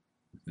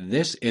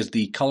This is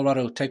the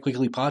Colorado Tech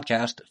Weekly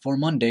podcast for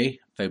Monday,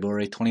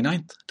 February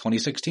 29th,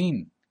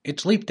 2016.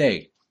 It's Leap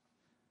Day.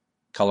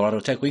 Colorado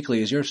Tech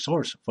Weekly is your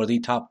source for the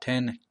top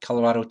 10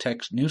 Colorado Tech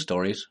news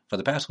stories for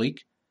the past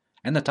week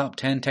and the top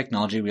 10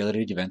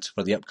 technology-related events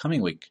for the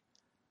upcoming week.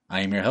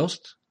 I am your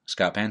host,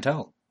 Scott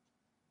Pantel.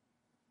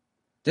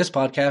 This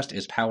podcast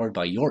is powered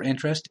by your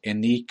interest in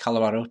the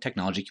Colorado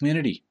technology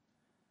community.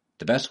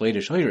 The best way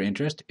to show your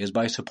interest is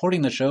by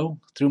supporting the show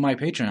through my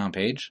Patreon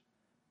page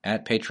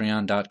at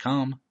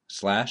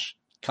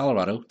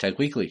patreon.com/Colorado Tech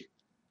Weekly.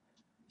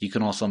 You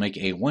can also make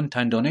a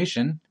one-time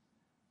donation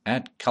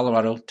at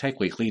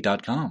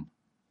coloradotechweekly.com.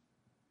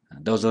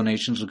 Those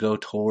donations will go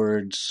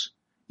towards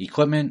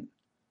equipment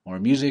or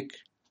music.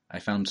 I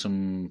found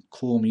some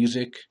cool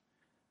music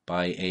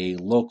by a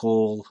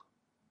local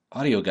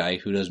audio guy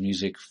who does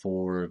music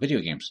for video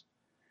games.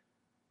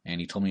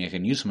 And he told me I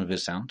can use some of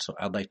his sound, so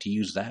I'd like to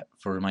use that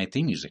for my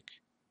theme music.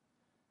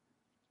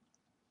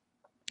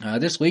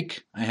 This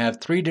week, I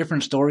have 3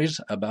 different stories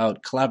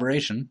about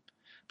collaboration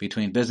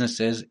between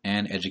businesses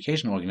and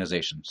education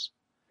organizations.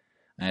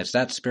 And it's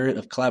that spirit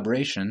of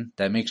collaboration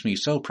that makes me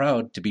so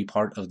proud to be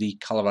part of the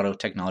Colorado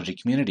technology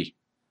community.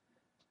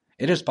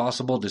 It is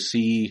possible to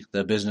see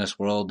the business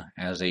world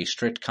as a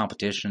strict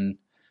competition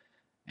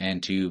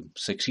and to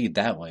succeed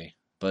that way.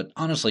 But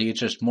honestly, it's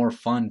just more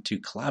fun to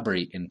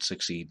collaborate and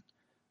succeed.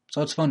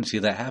 So it's fun to see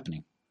that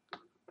happening.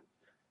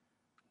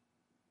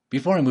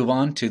 Before I move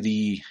on to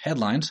the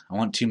headlines, I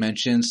want to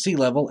mention Sea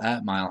Level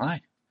at Mile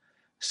High.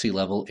 Sea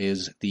Level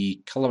is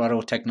the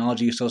Colorado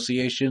Technology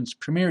Association's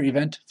premier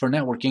event for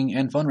networking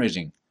and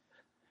fundraising.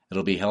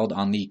 It'll be held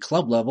on the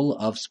club level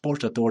of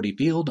Sports Authority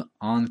Field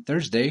on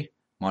Thursday,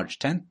 March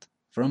 10th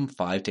from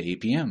 5 to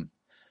 8 p.m.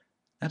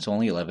 That's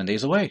only 11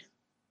 days away.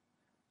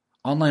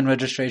 Online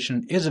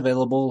registration is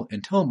available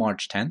until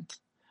March 10th,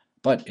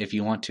 but if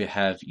you want to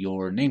have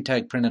your name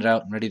tag printed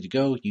out and ready to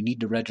go, you need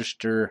to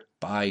register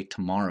by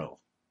tomorrow.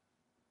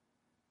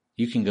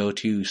 You can go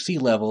to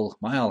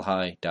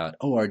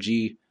sealevelmilehigh.org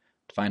to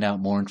find out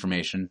more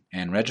information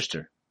and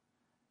register.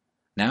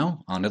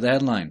 Now, on to the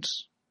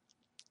headlines.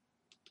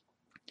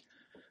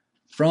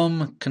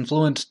 From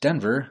Confluence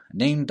Denver,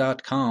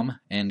 Name.com,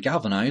 and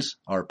Galvanize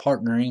are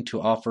partnering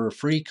to offer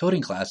free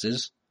coding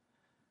classes,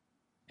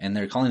 and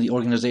they're calling the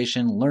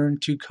organization Learn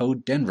to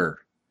Code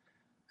Denver.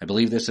 I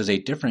believe this is a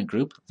different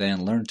group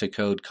than Learn to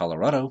Code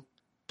Colorado,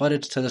 but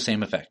it's to the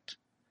same effect.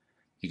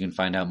 You can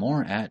find out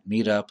more at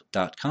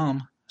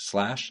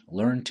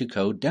meetup.com/Learn to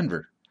Code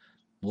Denver.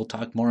 We'll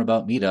talk more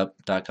about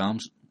meetup.com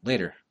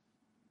later.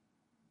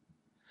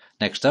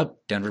 Next up,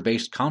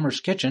 Denver-based Commerce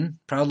Kitchen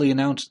proudly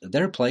announced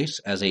their place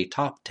as a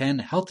top 10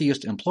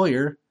 healthiest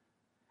employer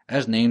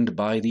as named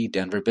by the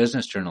Denver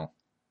Business Journal.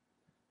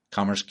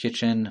 Commerce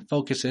Kitchen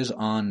focuses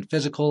on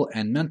physical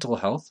and mental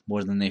health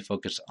more than they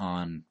focus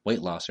on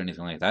weight loss or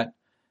anything like that.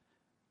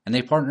 And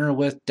they partner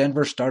with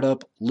Denver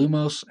startup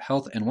Lumos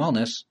Health and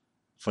Wellness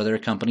for their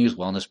company's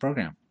wellness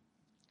program.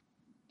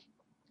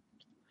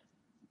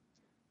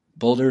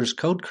 Boulder's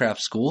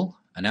Codecraft School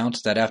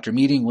announced that after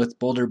meeting with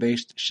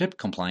Boulder-based Ship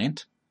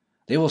Compliant,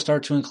 they will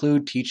start to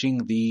include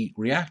teaching the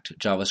React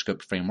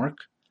JavaScript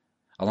framework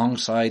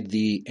alongside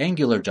the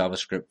Angular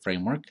JavaScript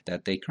framework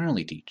that they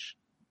currently teach.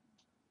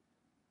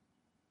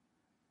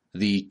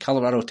 The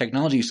Colorado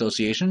Technology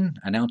Association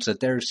announced that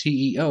their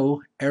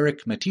CEO,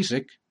 Eric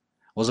Matisik,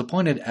 was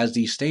appointed as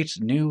the state's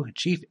new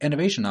Chief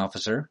Innovation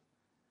Officer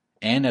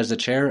and as the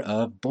chair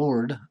of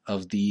board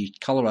of the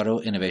Colorado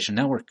Innovation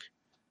Network.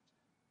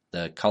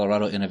 The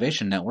Colorado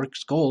Innovation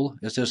Network's goal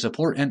is to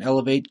support and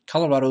elevate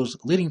Colorado's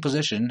leading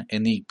position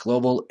in the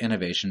global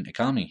innovation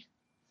economy.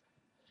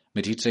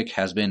 Matisik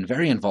has been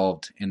very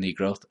involved in the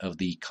growth of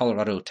the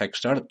Colorado tech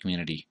startup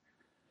community.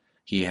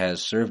 He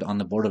has served on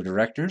the board of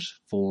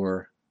directors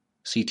for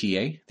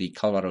CTA, the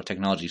Colorado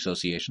Technology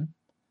Association,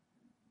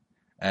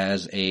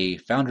 as a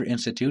Founder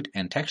Institute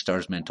and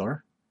Techstars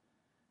mentor.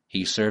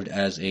 He served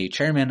as a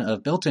chairman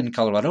of Built-in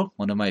Colorado,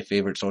 one of my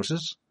favorite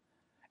sources,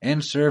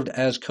 and served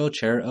as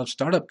co-chair of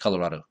Startup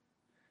Colorado.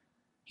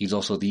 He's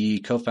also the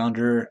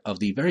co-founder of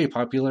the very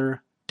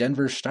popular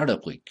Denver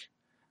Startup Week.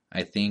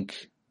 I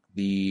think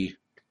the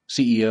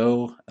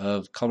CEO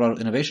of Colorado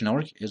Innovation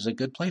Network is a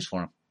good place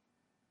for him.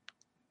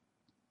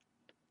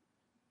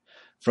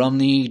 From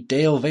the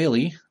Dale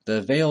Valley,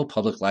 the Vail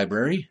Public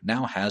Library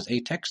now has a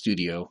tech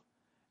studio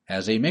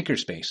as a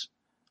makerspace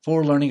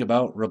for learning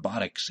about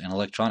robotics and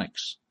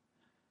electronics.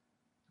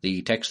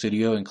 The tech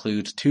studio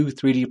includes 2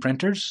 3D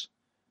printers,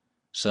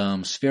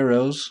 some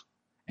Spheros,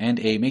 and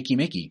a Makey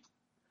Makey.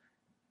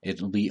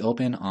 It will be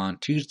open on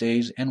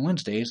Tuesdays and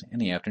Wednesdays in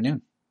the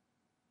afternoon.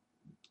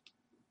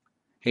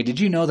 Hey, did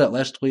you know that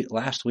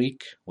last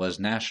week was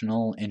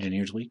National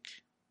Engineers Week?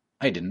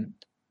 I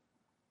didn't.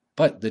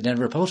 But the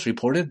Denver Post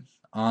reported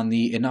on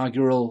the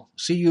inaugural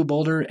CU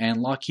Boulder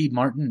and Lockheed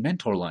Martin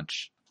Mentor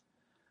Lunch.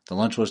 The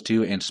lunch was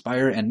to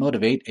inspire and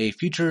motivate a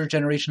future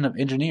generation of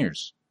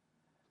engineers.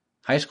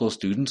 High school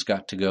students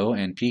got to go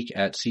and peek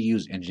at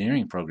CU's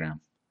engineering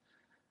program.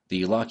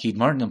 The Lockheed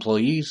Martin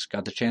employees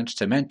got the chance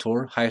to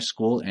mentor high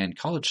school and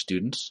college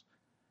students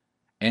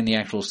and the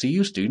actual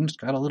CU students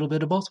got a little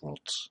bit of both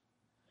worlds.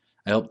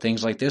 I hope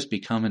things like this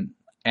become an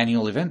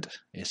annual event.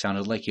 It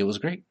sounded like it was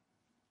great.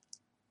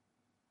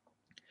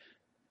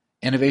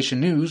 Innovation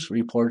News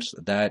reports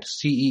that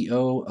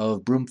CEO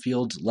of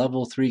Broomfield's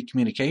Level 3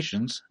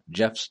 Communications,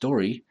 Jeff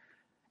Story,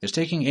 is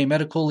taking a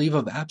medical leave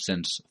of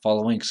absence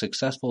following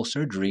successful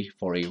surgery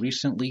for a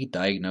recently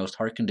diagnosed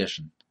heart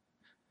condition.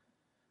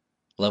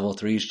 Level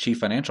 3's Chief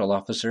Financial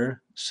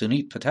Officer,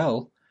 Sunit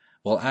Patel,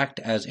 will act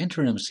as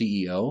interim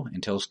CEO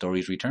until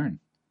Story's return.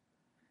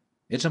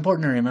 It's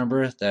important to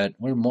remember that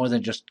we're more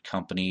than just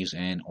companies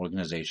and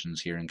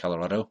organizations here in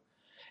Colorado.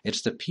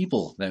 It's the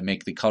people that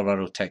make the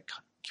Colorado tech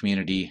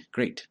community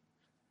great.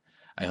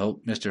 I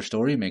hope Mr.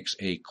 Story makes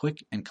a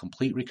quick and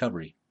complete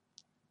recovery.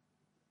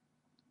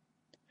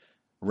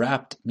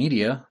 Rapt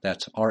Media,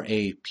 that's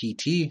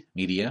R-A-P-T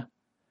Media,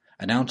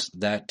 announced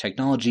that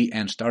technology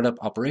and startup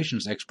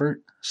operations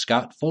expert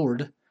Scott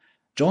Ford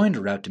joined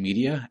Rapt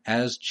Media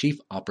as Chief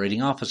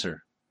Operating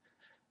Officer.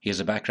 He has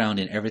a background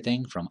in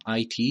everything from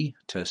IT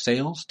to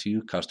sales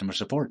to customer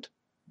support.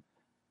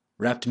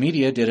 Rapt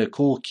Media did a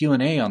cool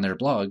Q&A on their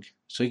blog,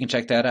 so you can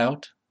check that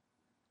out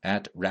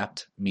at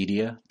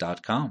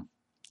raptmedia.com.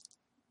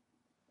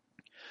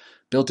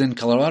 Built-in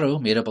Colorado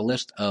made up a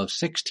list of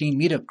 16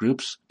 meetup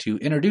groups to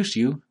introduce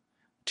you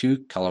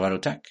to Colorado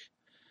Tech.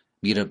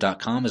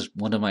 Meetup.com is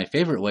one of my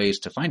favorite ways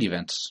to find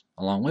events,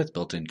 along with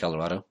Built-in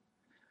Colorado.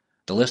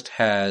 The list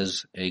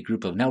has a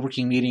group of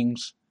networking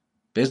meetings,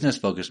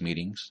 business-focused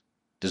meetings,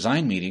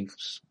 design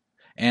meetings,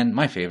 and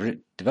my favorite,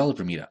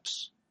 developer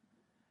meetups.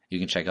 You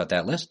can check out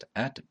that list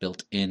at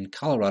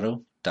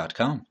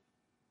builtincolorado.com.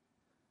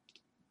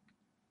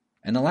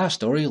 And the last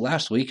story,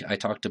 last week I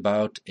talked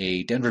about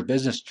a Denver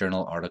Business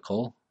Journal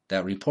article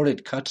that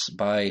reported cuts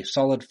by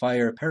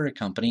SolidFire parent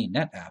company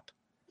NetApp.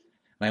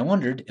 And I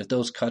wondered if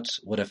those cuts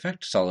would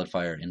affect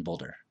SolidFire in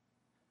Boulder.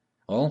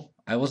 Well,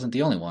 I wasn't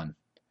the only one.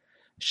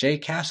 Shay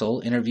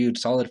Castle interviewed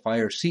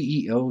SolidFire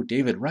CEO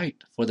David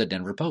Wright for the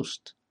Denver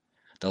Post.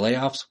 The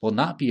layoffs will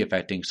not be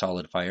affecting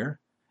SolidFire,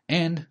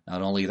 and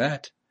not only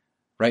that,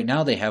 right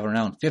now they have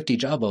around 50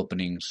 job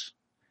openings,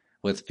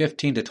 with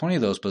 15 to 20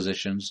 of those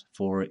positions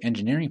for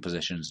engineering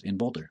positions in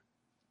Boulder.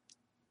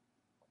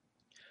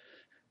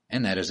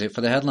 And that is it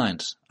for the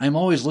headlines. I'm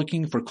always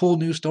looking for cool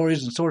news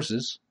stories and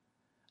sources,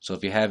 so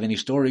if you have any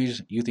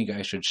stories you think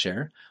I should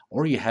share,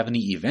 or you have any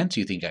events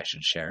you think I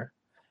should share,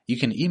 you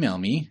can email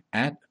me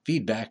at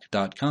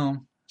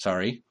feedback.com.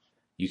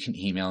 You can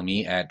email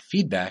me at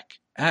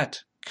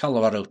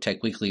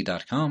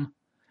feedback@coloradotechweekly.com.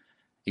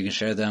 You can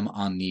share them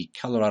on the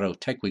Colorado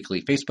Tech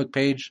Weekly Facebook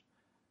page,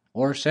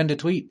 or send a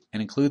tweet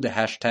and include the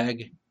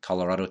hashtag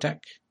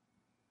ColoradoTech.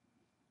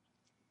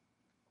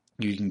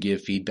 You can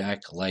give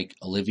feedback like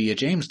Olivia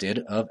James did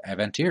of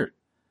Avantier.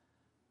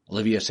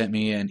 Olivia sent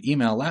me an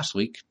email last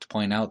week to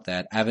point out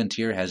that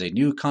Avantier has a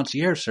new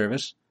concierge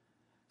service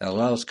that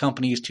allows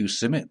companies to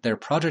submit their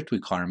project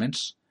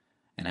requirements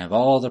and have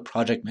all the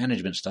project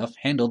management stuff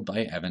handled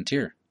by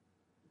Avantier.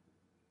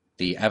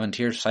 The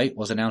Avantier site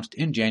was announced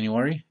in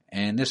January,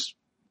 and this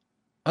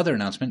other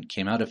announcement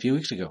came out a few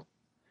weeks ago.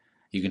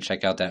 You can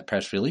check out that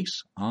press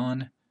release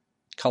on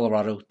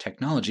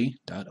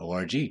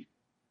coloradotechnology.org.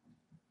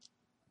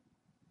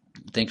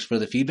 Thanks for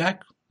the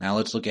feedback. Now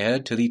let's look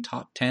ahead to the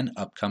top 10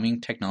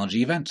 upcoming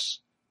technology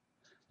events.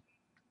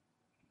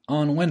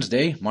 On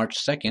Wednesday, March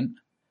 2nd,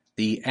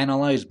 the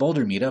Analyze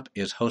Boulder meetup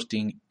is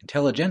hosting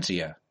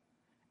Intelligentsia,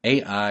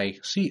 AI,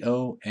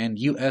 CO, and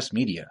US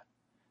Media,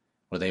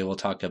 where they will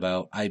talk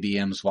about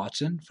IBM's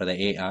Watson for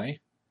the AI,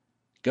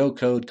 Go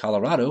Code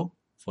Colorado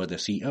for the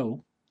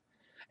CO,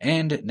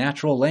 and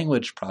natural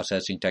language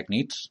processing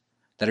techniques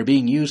that are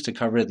being used to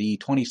cover the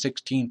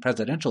 2016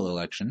 presidential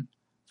election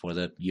for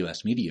the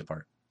US media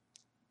part.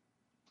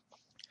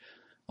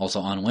 Also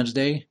on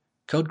Wednesday,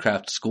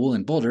 Codecraft School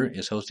in Boulder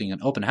is hosting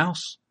an open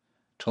house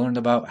to learn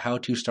about how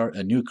to start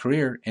a new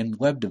career in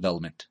web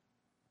development.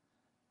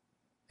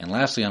 And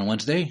lastly on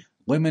Wednesday,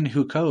 Women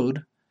Who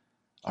Code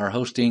are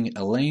hosting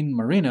Elaine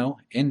Marino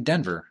in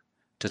Denver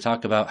to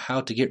talk about how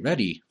to get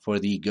ready for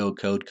the Go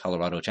Code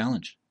Colorado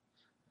Challenge.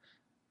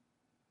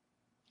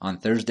 On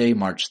Thursday,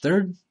 March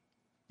 3rd,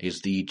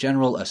 is the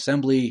General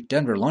Assembly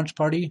Denver launch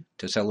party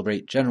to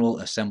celebrate General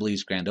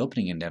Assembly's grand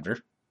opening in Denver.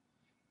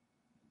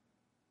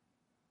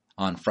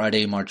 On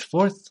Friday, March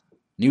 4th,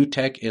 New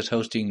Tech is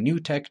hosting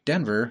New Tech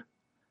Denver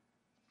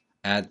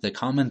at the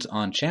Commons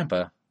on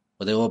Champa,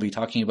 where they will be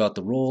talking about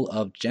the role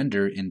of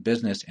gender in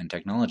business and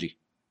technology.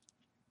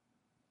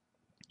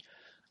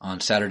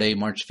 On Saturday,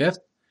 March 5th,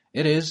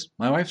 it is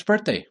my wife's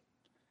birthday.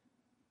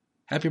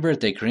 Happy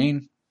birthday,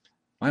 Corrine.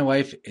 My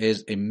wife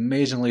is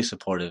amazingly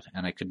supportive,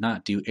 and I could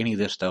not do any of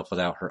this stuff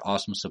without her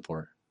awesome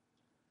support.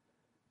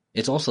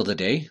 It's also the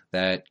day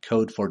that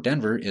Code for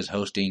Denver is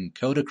hosting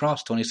Code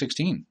Across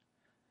 2016.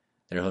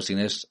 They're hosting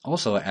this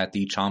also at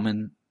the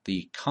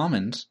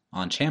Commons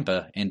on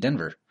Champa in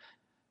Denver.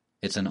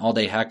 It's an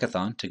all-day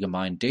hackathon to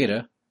combine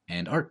data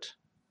and art.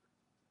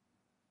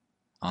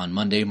 On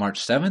Monday,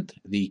 March 7th,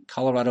 the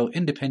Colorado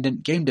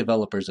Independent Game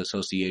Developers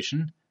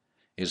Association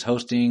is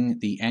hosting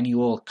the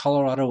annual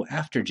Colorado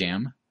After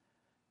Jam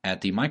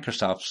at the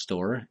Microsoft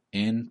store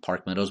in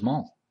Park Meadows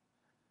Mall.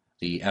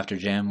 The After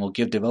Jam will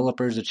give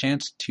developers a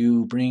chance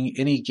to bring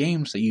any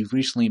games that you've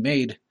recently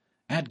made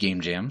at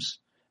game jams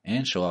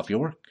and show off your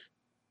work.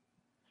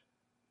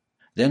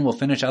 Then we'll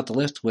finish out the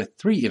list with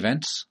 3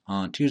 events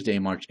on Tuesday,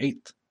 March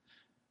 8th,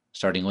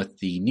 starting with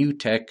the New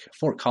Tech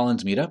Fort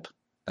Collins meetup.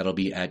 That'll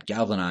be at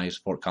Galvanize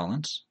Fort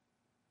Collins.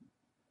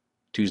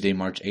 Tuesday,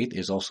 March 8th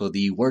is also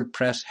the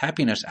WordPress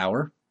Happiness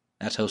Hour.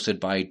 That's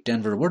hosted by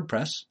Denver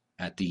WordPress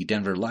at the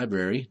Denver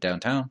Library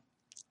downtown.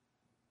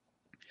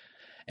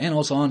 And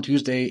also on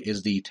Tuesday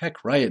is the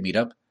Tech Riot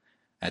meetup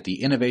at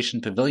the Innovation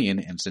Pavilion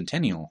in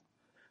Centennial,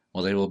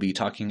 where they will be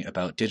talking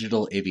about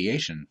digital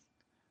aviation.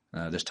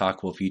 This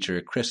talk will feature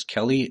Chris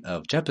Kelly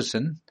of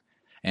Jeppesen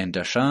and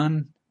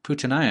Dashan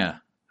Putanaya,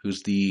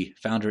 who's the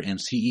founder and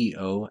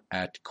CEO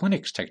at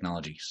Quinix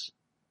Technologies.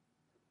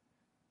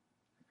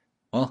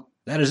 Well,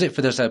 that is it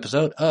for this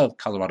episode of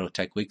Colorado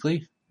Tech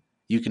Weekly.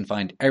 You can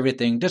find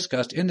everything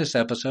discussed in this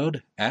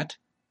episode at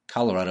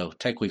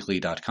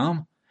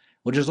coloradotechweekly.com,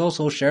 which is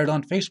also shared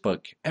on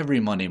Facebook every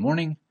Monday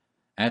morning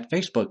at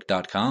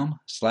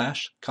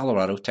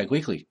facebook.com/Colorado Tech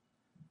Weekly.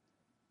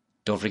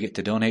 Don't forget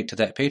to donate to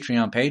that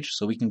Patreon page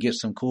so we can get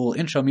some cool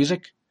intro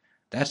music.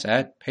 That's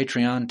at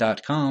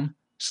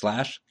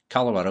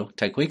patreon.com/Colorado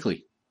Tech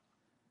Weekly.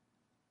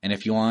 And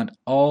if you want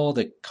all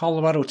the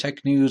Colorado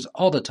tech news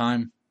all the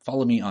time,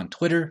 follow me on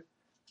Twitter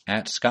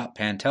at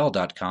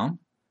scottpantel.com.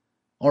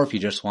 Or if you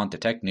just want the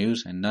tech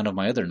news and none of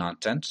my other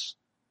nonsense,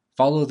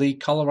 follow the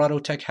Colorado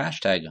Tech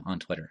hashtag on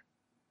Twitter.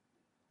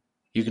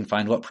 You can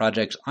find what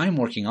projects I'm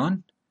working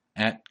on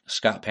at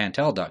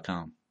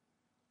scottpantel.com.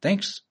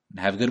 Thanks, and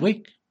have a good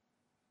week.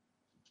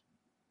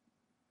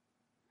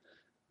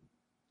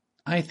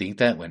 I think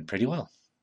that went pretty well.